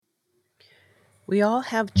We all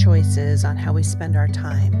have choices on how we spend our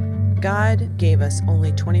time. God gave us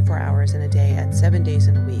only 24 hours in a day and 7 days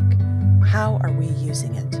in a week. How are we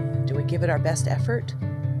using it? Do we give it our best effort?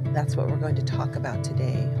 That's what we're going to talk about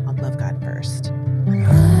today on Love God First.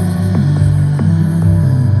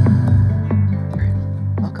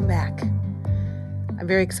 Welcome back. I'm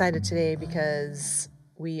very excited today because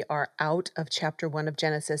we are out of chapter 1 of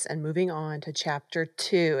Genesis and moving on to chapter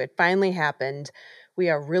 2. It finally happened. We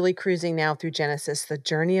are really cruising now through Genesis, the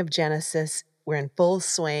journey of Genesis. We're in full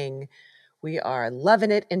swing. We are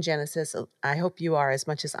loving it in Genesis. I hope you are as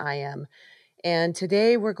much as I am. And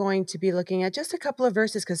today we're going to be looking at just a couple of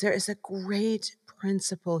verses because there is a great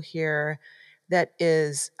principle here that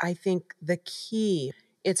is, I think, the key.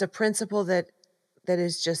 It's a principle that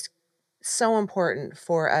is just so important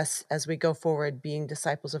for us as we go forward being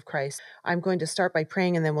disciples of Christ. I'm going to start by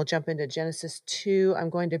praying and then we'll jump into Genesis 2. I'm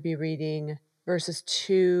going to be reading verses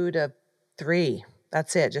 2 to 3.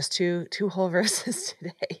 That's it. Just two whole verses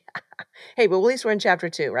today. Hey, but at least we're in chapter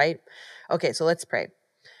 2, right? Okay, so let's pray.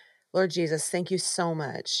 Lord Jesus, thank you so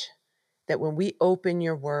much that when we open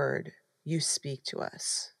your word, you speak to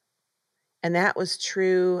us. And that was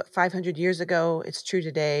true 500 years ago. It's true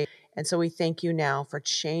today. And so we thank you now for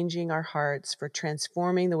changing our hearts, for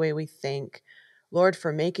transforming the way we think. Lord,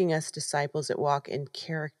 for making us disciples that walk in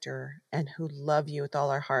character and who love you with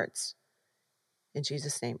all our hearts. In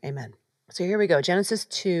Jesus' name, amen. So here we go. Genesis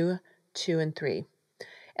 2, 2 and 3.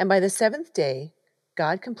 And by the seventh day,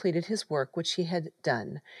 God completed his work which he had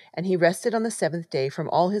done, and he rested on the seventh day from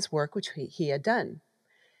all his work which he had done.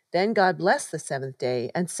 Then God blessed the seventh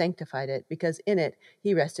day and sanctified it, because in it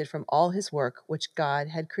he rested from all his work which God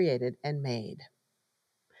had created and made.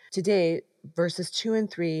 Today, verses 2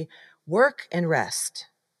 and 3, work and rest.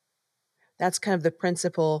 That's kind of the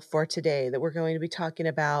principle for today, that we're going to be talking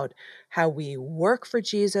about how we work for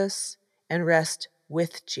Jesus and rest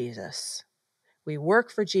with Jesus. We work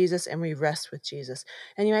for Jesus and we rest with Jesus.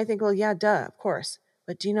 And you might think, well, yeah, duh, of course.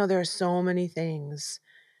 But do you know there are so many things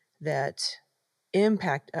that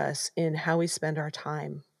impact us in how we spend our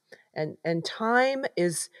time? And time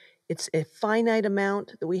it's a finite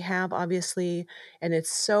amount that we have, obviously, and it's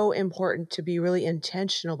so important to be really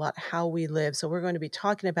intentional about how we live. So we're going to be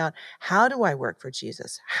talking about, how do I work for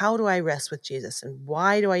Jesus? How do I rest with Jesus? And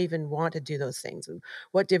why do I even want to do those things? And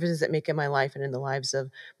what difference does it make in my life and in the lives of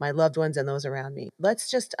my loved ones and those around me? Let's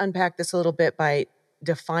just unpack this a little bit by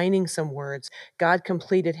defining some words. God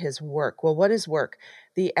completed his work. Well, what is work?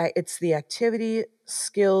 It's the activity,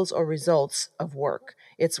 skills, or results of work.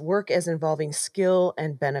 It's work as involving skill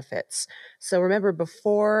and benefits. So remember,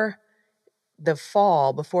 before the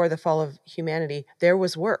fall of humanity, there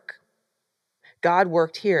was work. God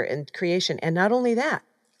worked here in creation. And not only that,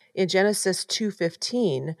 in Genesis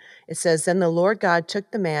 2:15, it says, "Then the Lord God took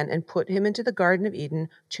the man and put him into the Garden of Eden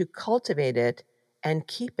to cultivate it and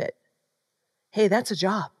keep it." Hey, that's a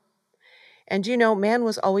job. And you know, man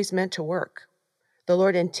was always meant to work. The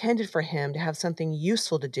Lord intended for him to have something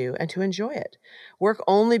useful to do and to enjoy it. Work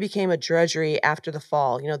only became a drudgery after the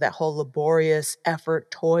fall. You know, that whole laborious effort,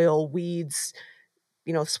 toil, weeds,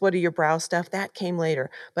 sweat of your brow stuff, that came later.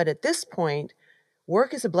 But at this point,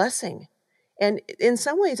 work is a blessing. And in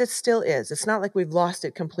some ways it still is. It's not like we've lost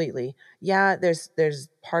it completely. Yeah, there's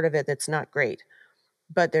part of it that's not great,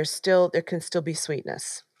 but there can still be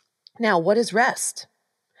sweetness. Now, what is rest?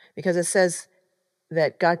 Because it says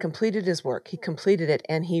that God completed his work. He completed it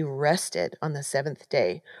and he rested on the seventh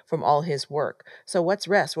day from all his work. So what's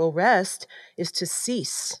rest? Well, rest is to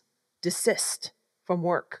cease, desist from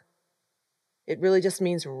work. It really just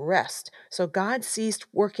means rest. So God ceased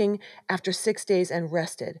working after 6 days and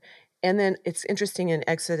rested. And then it's interesting, in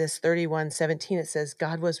Exodus 31:17, it says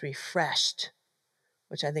God was refreshed,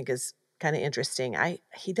 which I think is kind of interesting.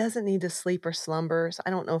 He doesn't need to sleep or slumber. So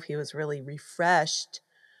I don't know if he was really refreshed.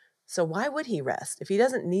 So why would he rest? If he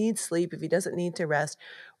doesn't need sleep, if he doesn't need to rest,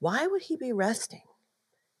 why would he be resting?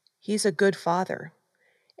 He's a good father.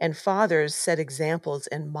 And fathers set examples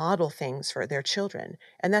and model things for their children.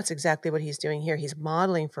 And that's exactly what he's doing here. He's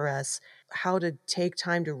modeling for us how to take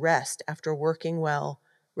time to rest after working well,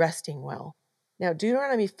 resting well. Now,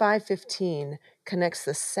 Deuteronomy 5:15 connects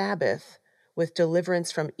the Sabbath with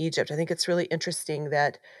deliverance from Egypt. I think it's really interesting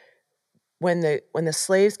that when the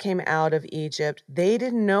slaves came out of Egypt, they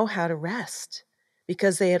didn't know how to rest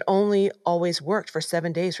because they had only always worked for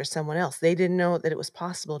 7 days for someone else. They didn't know that it was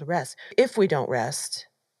possible to rest. If we don't rest,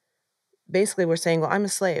 basically we're saying, well, I'm a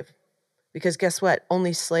slave. Because guess what?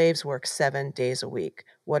 Only slaves work 7 days a week.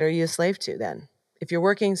 What are you a slave to then? If you're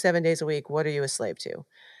working 7 days a week, what are you a slave to?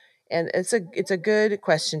 And it's a good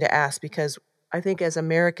question to ask, because I think as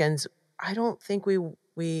Americans, I don't think we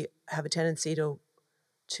we have a tendency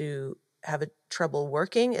to have a trouble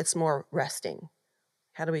working. It's more resting.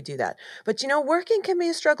 How do we do that? But working can be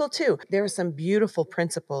a struggle too. There are some beautiful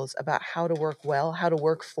principles about how to work well, how to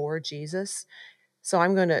work for Jesus. So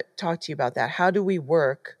I'm going to talk to you about that. How do we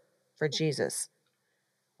work for Jesus?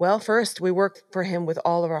 Well, first, we work for him with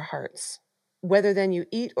all of our hearts. Whether then you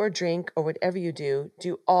eat or drink or whatever you do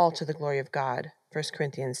all to the glory of God. 1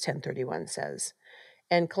 Corinthians 10:31 says.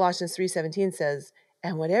 And Colossians 3:17 says,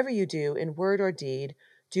 and whatever you do in word or deed,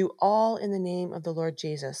 do all in the name of the Lord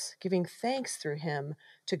Jesus, giving thanks through him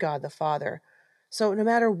to God the Father. So no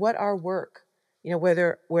matter what our work,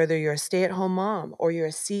 whether you're a stay-at-home mom or you're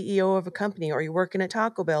a CEO of a company or you're working at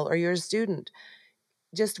Taco Bell or you're a student,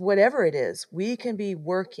 just whatever it is, we can be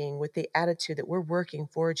working with the attitude that we're working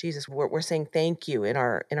for Jesus. We're saying thank you in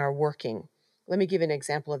our working. Let me give you an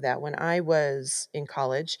example of that. When I was in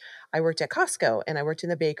college, I worked at Costco and I worked in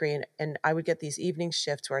the bakery, and I would get these evening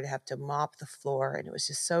shifts where I'd have to mop the floor, and it was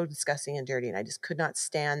just so disgusting and dirty, and I just could not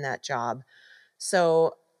stand that job.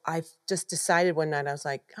 So I just decided one night, I was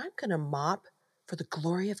like, I'm going to mop for the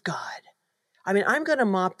glory of God. I mean, I'm going to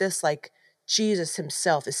mop this like Jesus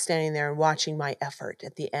himself is standing there and watching my effort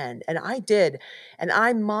at the end. And I did. And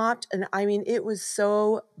I mopped. And I mean, it was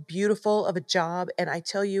so beautiful of a job. And I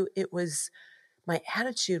tell you, my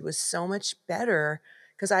attitude was so much better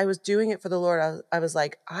because I was doing it for the Lord. I was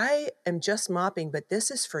like, I am just mopping, but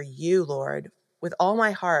this is for you, Lord, with all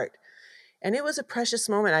my heart. And it was a precious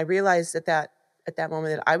moment. I realized at that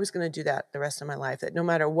moment that I was going to do that the rest of my life, that no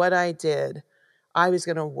matter what I did, I was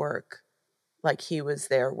going to work like he was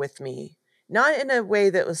there with me. Not in a way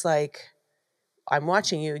that was like, I'm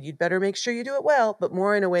watching you, you'd better make sure you do it well, but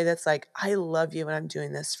more in a way that's like, I love you and I'm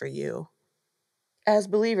doing this for you. As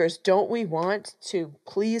believers, don't we want to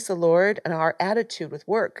please the Lord? And our attitude with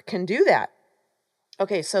work can do that.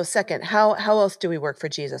 Okay, so second, how else do we work for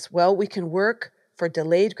Jesus? Well, we can work for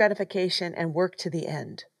delayed gratification and work to the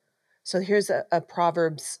end. So here's a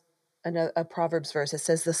Proverbs verse. It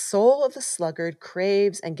says, the soul of the sluggard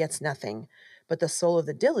craves and gets nothing, but the soul of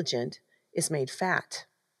the diligent is made fat.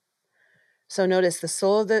 So notice the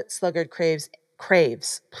soul of the sluggard craves,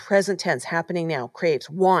 present tense, happening now, craves,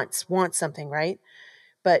 wants something, right?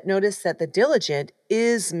 But notice that the diligent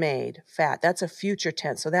is made fat. That's a future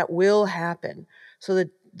tense, so that will happen. So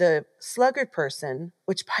the sluggard person,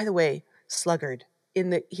 which by the way, sluggard,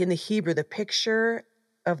 in the Hebrew, the picture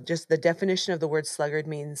of just the definition of the word sluggard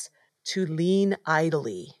means to lean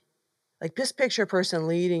idly. Like just picture a person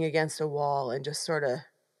leaning against a wall and just sort of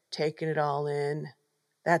taking it all in.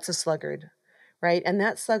 That's a sluggard, right? And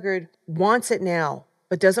that sluggard wants it now,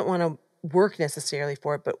 but doesn't want to work necessarily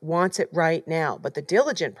for it, but wants it right now. But the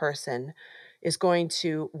diligent person is going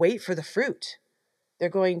to wait for the fruit. They're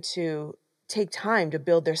going to take time to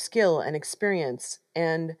build their skill and experience.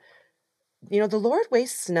 And the Lord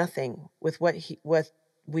wastes nothing with what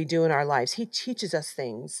we do in our lives. He teaches us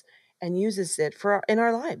things and uses it in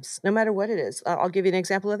our lives, no matter what it is. I'll give you an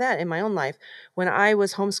example of that in my own life. When I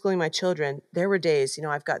was homeschooling my children, there were days,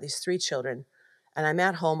 I've got these 3 children, and I'm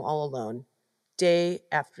at home all alone, day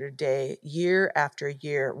after day, year after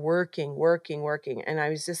year, working. And I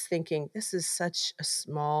was just thinking, this is such a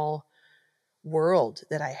small world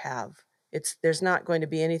that I have. There's not going to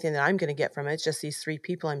be anything that I'm going to get from it. It's just these 3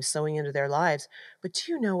 people I'm sowing into their lives. But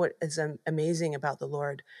do you know what is amazing about the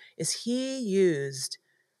Lord is he used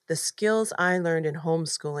the skills I learned in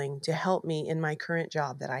homeschooling to help me in my current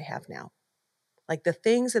job that I have now. Like the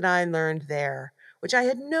things that I learned there, which I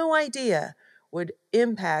had no idea would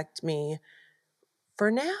impact me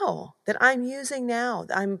for now, that I'm using now.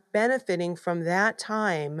 I'm benefiting from that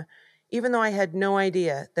time, even though I had no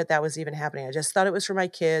idea that was even happening. I just thought it was for my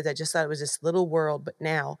kids. I just thought it was this little world. But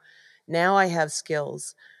now I have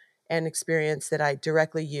skills and experience that I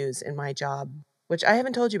directly use in my job, which I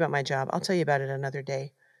haven't told you about my job. I'll tell you about it another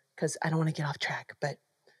day because I don't want to get off track. But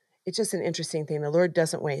it's just an interesting thing. The Lord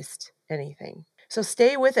doesn't waste anything. So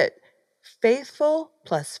stay with it. Faithful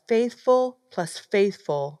plus faithful plus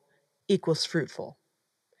faithful equals fruitful.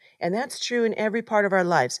 And that's true in every part of our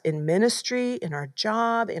lives, in ministry, in our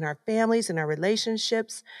job, in our families, in our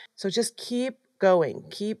relationships. So just keep going,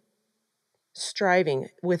 keep striving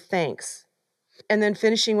with thanks. And then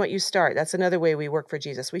finishing what you start. That's another way we work for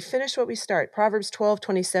Jesus. We finish what we start. Proverbs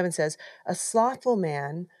 12:27 says, a slothful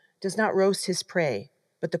man does not roast his prey,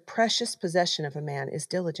 but the precious possession of a man is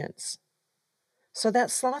diligence. So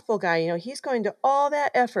that slothful guy, he's going to all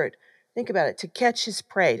that effort. Think about it, to catch his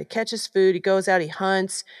prey, to catch his food. He goes out, he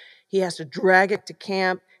hunts. He has to drag it to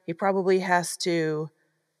camp. He probably has to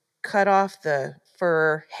cut off the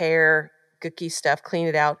fur, hair, gooky stuff, clean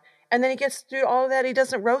it out. And then he gets through all of that. He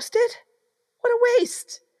doesn't roast it? What a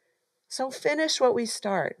waste. So finish what we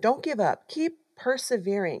start. Don't give up. Keep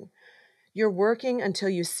persevering. You're working until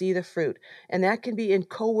you see the fruit. And that can be in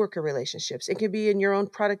coworker relationships. It can be in your own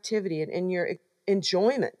productivity and in your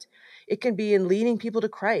enjoyment. It can be in leading people to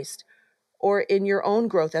Christ or in your own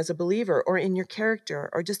growth as a believer or in your character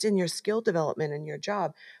or just in your skill development in your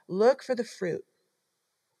job. Look for the fruit.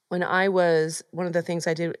 When I was, one of the things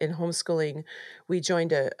I did in homeschooling, we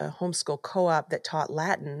joined a homeschool co-op that taught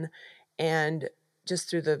Latin. And just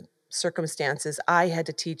through the circumstances, I had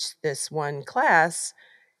to teach this one class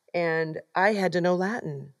and I had to know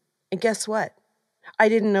Latin. And guess what? I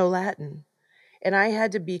didn't know Latin. And I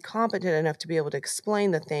had to be competent enough to be able to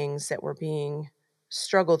explain the things that were being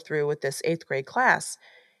struggled through with this 8th grade class.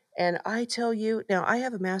 And I tell you, now I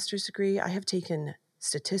have a master's degree. I have taken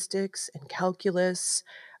statistics and calculus,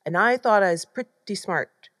 and I thought I was pretty smart.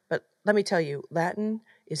 But let me tell you, Latin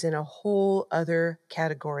is in a whole other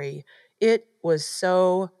category. It was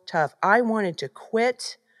so tough. I wanted to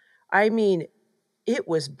quit. I mean, it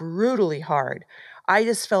was brutally hard. I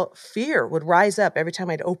just felt fear would rise up every time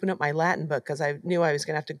I'd open up my Latin book because I knew I was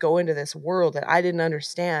going to have to go into this world that I didn't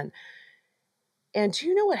understand. And do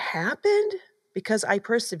you know what happened? Because I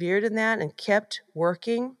persevered in that and kept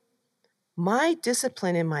working, my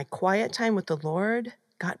discipline in my quiet time with the Lord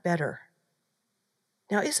got better.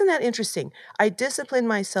 Now, isn't that interesting? I disciplined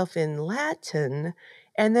myself in Latin,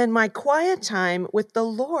 and then my quiet time with the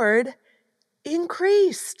Lord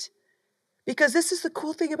increased. Because this is the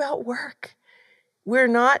cool thing about work. We're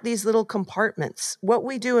not these little compartments. What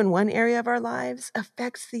we do in one area of our lives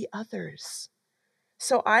affects the others.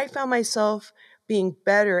 So I found myself being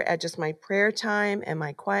better at just my prayer time and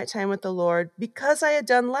my quiet time with the Lord because I had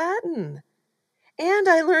done Latin. And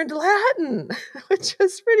I learned Latin, which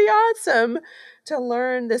was pretty awesome to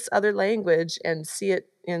learn this other language and see it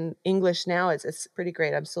in English now. It's pretty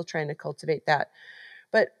great. I'm still trying to cultivate that.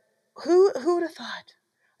 But who would have thought?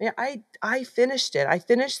 Yeah, I finished it. I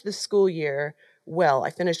finished the school year well. I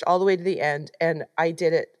finished all the way to the end, and I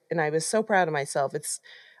did it, and I was so proud of myself.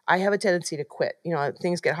 I have a tendency to quit. You know,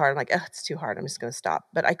 things get hard. I'm like, oh, it's too hard. I'm just going to stop.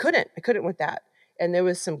 But I couldn't. I couldn't with that. And there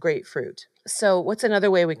was some great fruit. So what's another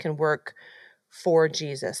way we can work for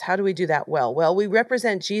Jesus? How do we do that well? Well, we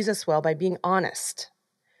represent Jesus well by being honest.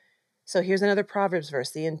 So here's another Proverbs verse.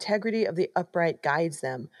 The integrity of the upright guides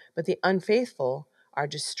them, but the unfaithful are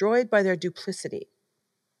destroyed by their duplicity.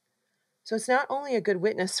 So it's not only a good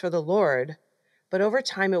witness for the Lord, but over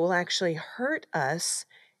time it will actually hurt us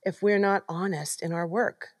if we're not honest in our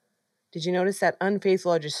work. Did you notice that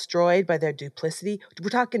unfaithful are destroyed by their duplicity? We're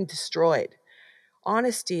talking destroyed.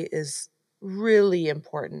 Honesty is really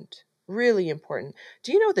important, really important.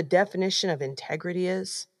 Do you know what the definition of integrity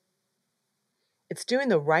is? It's doing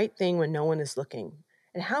the right thing when no one is looking.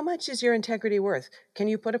 And how much is your integrity worth? Can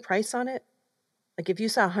you put a price on it? Like if you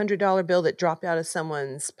saw a $100 bill that dropped out of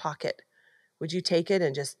someone's pocket, would you take it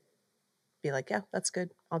and just be like, yeah, that's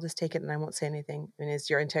good. I'll just take it and I won't say anything. I mean, is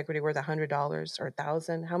your integrity worth $100 or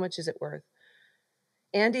 $1,000? How much is it worth?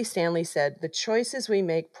 Andy Stanley said, the choices we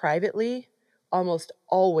make privately almost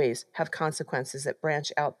always have consequences that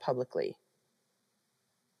branch out publicly.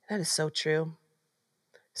 That is so true.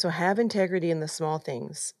 So have integrity in the small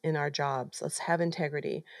things in our jobs. Let's have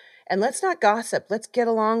integrity. And let's not gossip. Let's get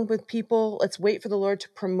along with people. Let's wait for the Lord to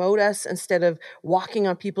promote us instead of walking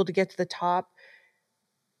on people to get to the top.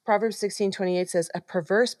 Proverbs 16:28 says, a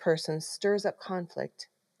perverse person stirs up conflict,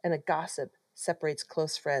 and a gossip separates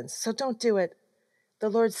close friends. So don't do it. The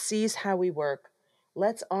Lord sees how we work.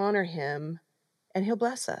 Let's honor him, and he'll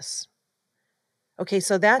bless us. Okay,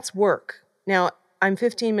 so that's work. Now, I'm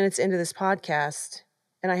 15 minutes into this podcast,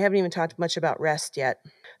 and I haven't even talked much about rest yet.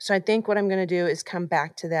 So I think what I'm going to do is come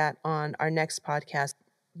back to that on our next podcast,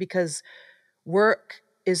 because work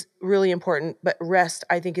is really important, but rest,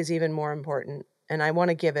 I think, is even more important. And I want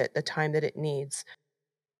to give it the time that it needs.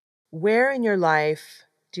 Where in your life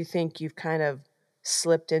do you think you've kind of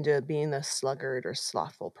slipped into being a sluggard or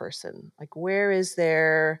slothful person? Like, where is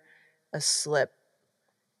there a slip?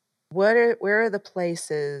 Where are the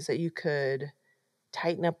places that you could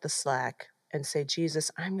tighten up the slack and say,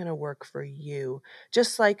 Jesus, I'm going to work for you.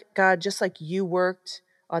 Just like God, just like you worked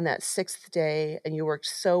on that 6th day and you worked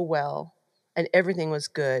so well and everything was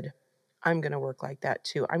good, I'm going to work like that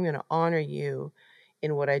too. I'm going to honor you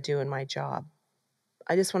in what I do in my job.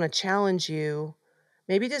 I just want to challenge you.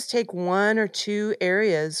 Maybe just take 1 or 2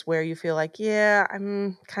 areas where you feel like, yeah,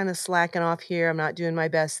 I'm kind of slacking off here. I'm not doing my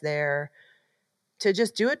best there. To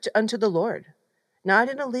just do it unto the Lord. Not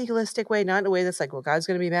in a legalistic way, not in a way that's like, well, God's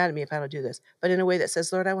going to be mad at me if I don't do this, but in a way that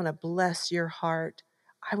says, Lord, I want to bless your heart.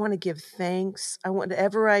 I want to give thanks. I want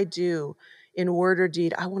whatever I do in word or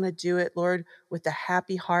deed. I want to do it, Lord, with a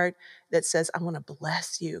happy heart that says, I want to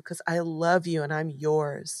bless you because I love you and I'm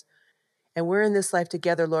yours. And we're in this life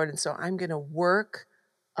together, Lord. And so I'm going to work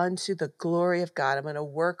unto the glory of God. I'm going to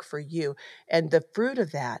work for you. And the fruit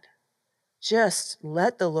of that, just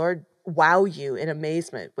let the Lord wow you in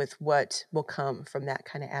amazement with what will come from that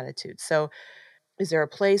kind of attitude. So is there a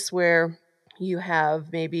place where you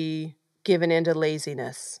have maybe given into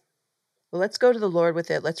laziness? Well, let's go to the Lord with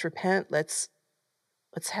it. Let's repent. Let's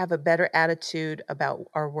have a better attitude about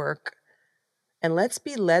our work. And let's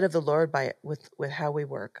be led of the Lord with how we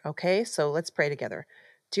work. Okay? So let's pray together.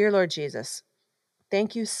 Dear Lord Jesus,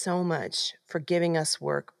 thank you so much for giving us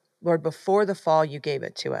work. Lord, before the fall, you gave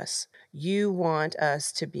it to us. You want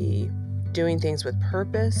us to be doing things with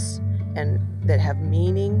purpose and that have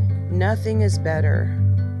meaning. Nothing is better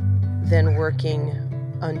than working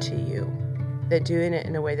unto you, than doing it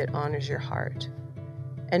in a way that honors your heart.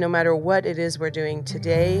 And no matter what it is we're doing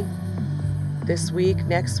today, this week,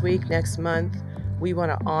 next month, we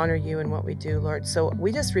want to honor you in what we do, Lord. So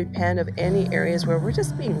we just repent of any areas where we're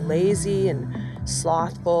just being lazy and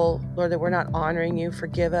slothful, Lord, that we're not honoring you.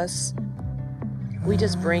 Forgive us. We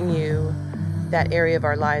just bring you that area of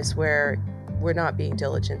our lives where we're not being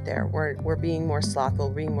diligent there. We're being more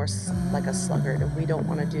slothful, being more like a sluggard, and we don't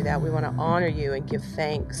want to do that. We want to honor you and give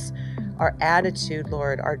thanks. Our attitude,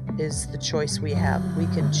 Lord, is the choice we have. We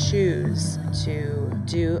can choose to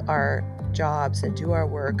do our jobs and do our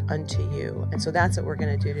work unto you. And so that's what we're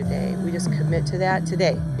going to do today. We just commit to that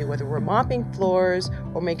today. Whether we're mopping floors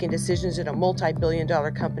or making decisions in a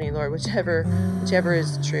multi-billion-dollar company, Lord, whichever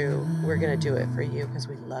is true, we're going to do it for you because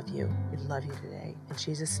we love you. We love you today. In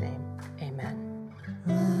Jesus' name, amen.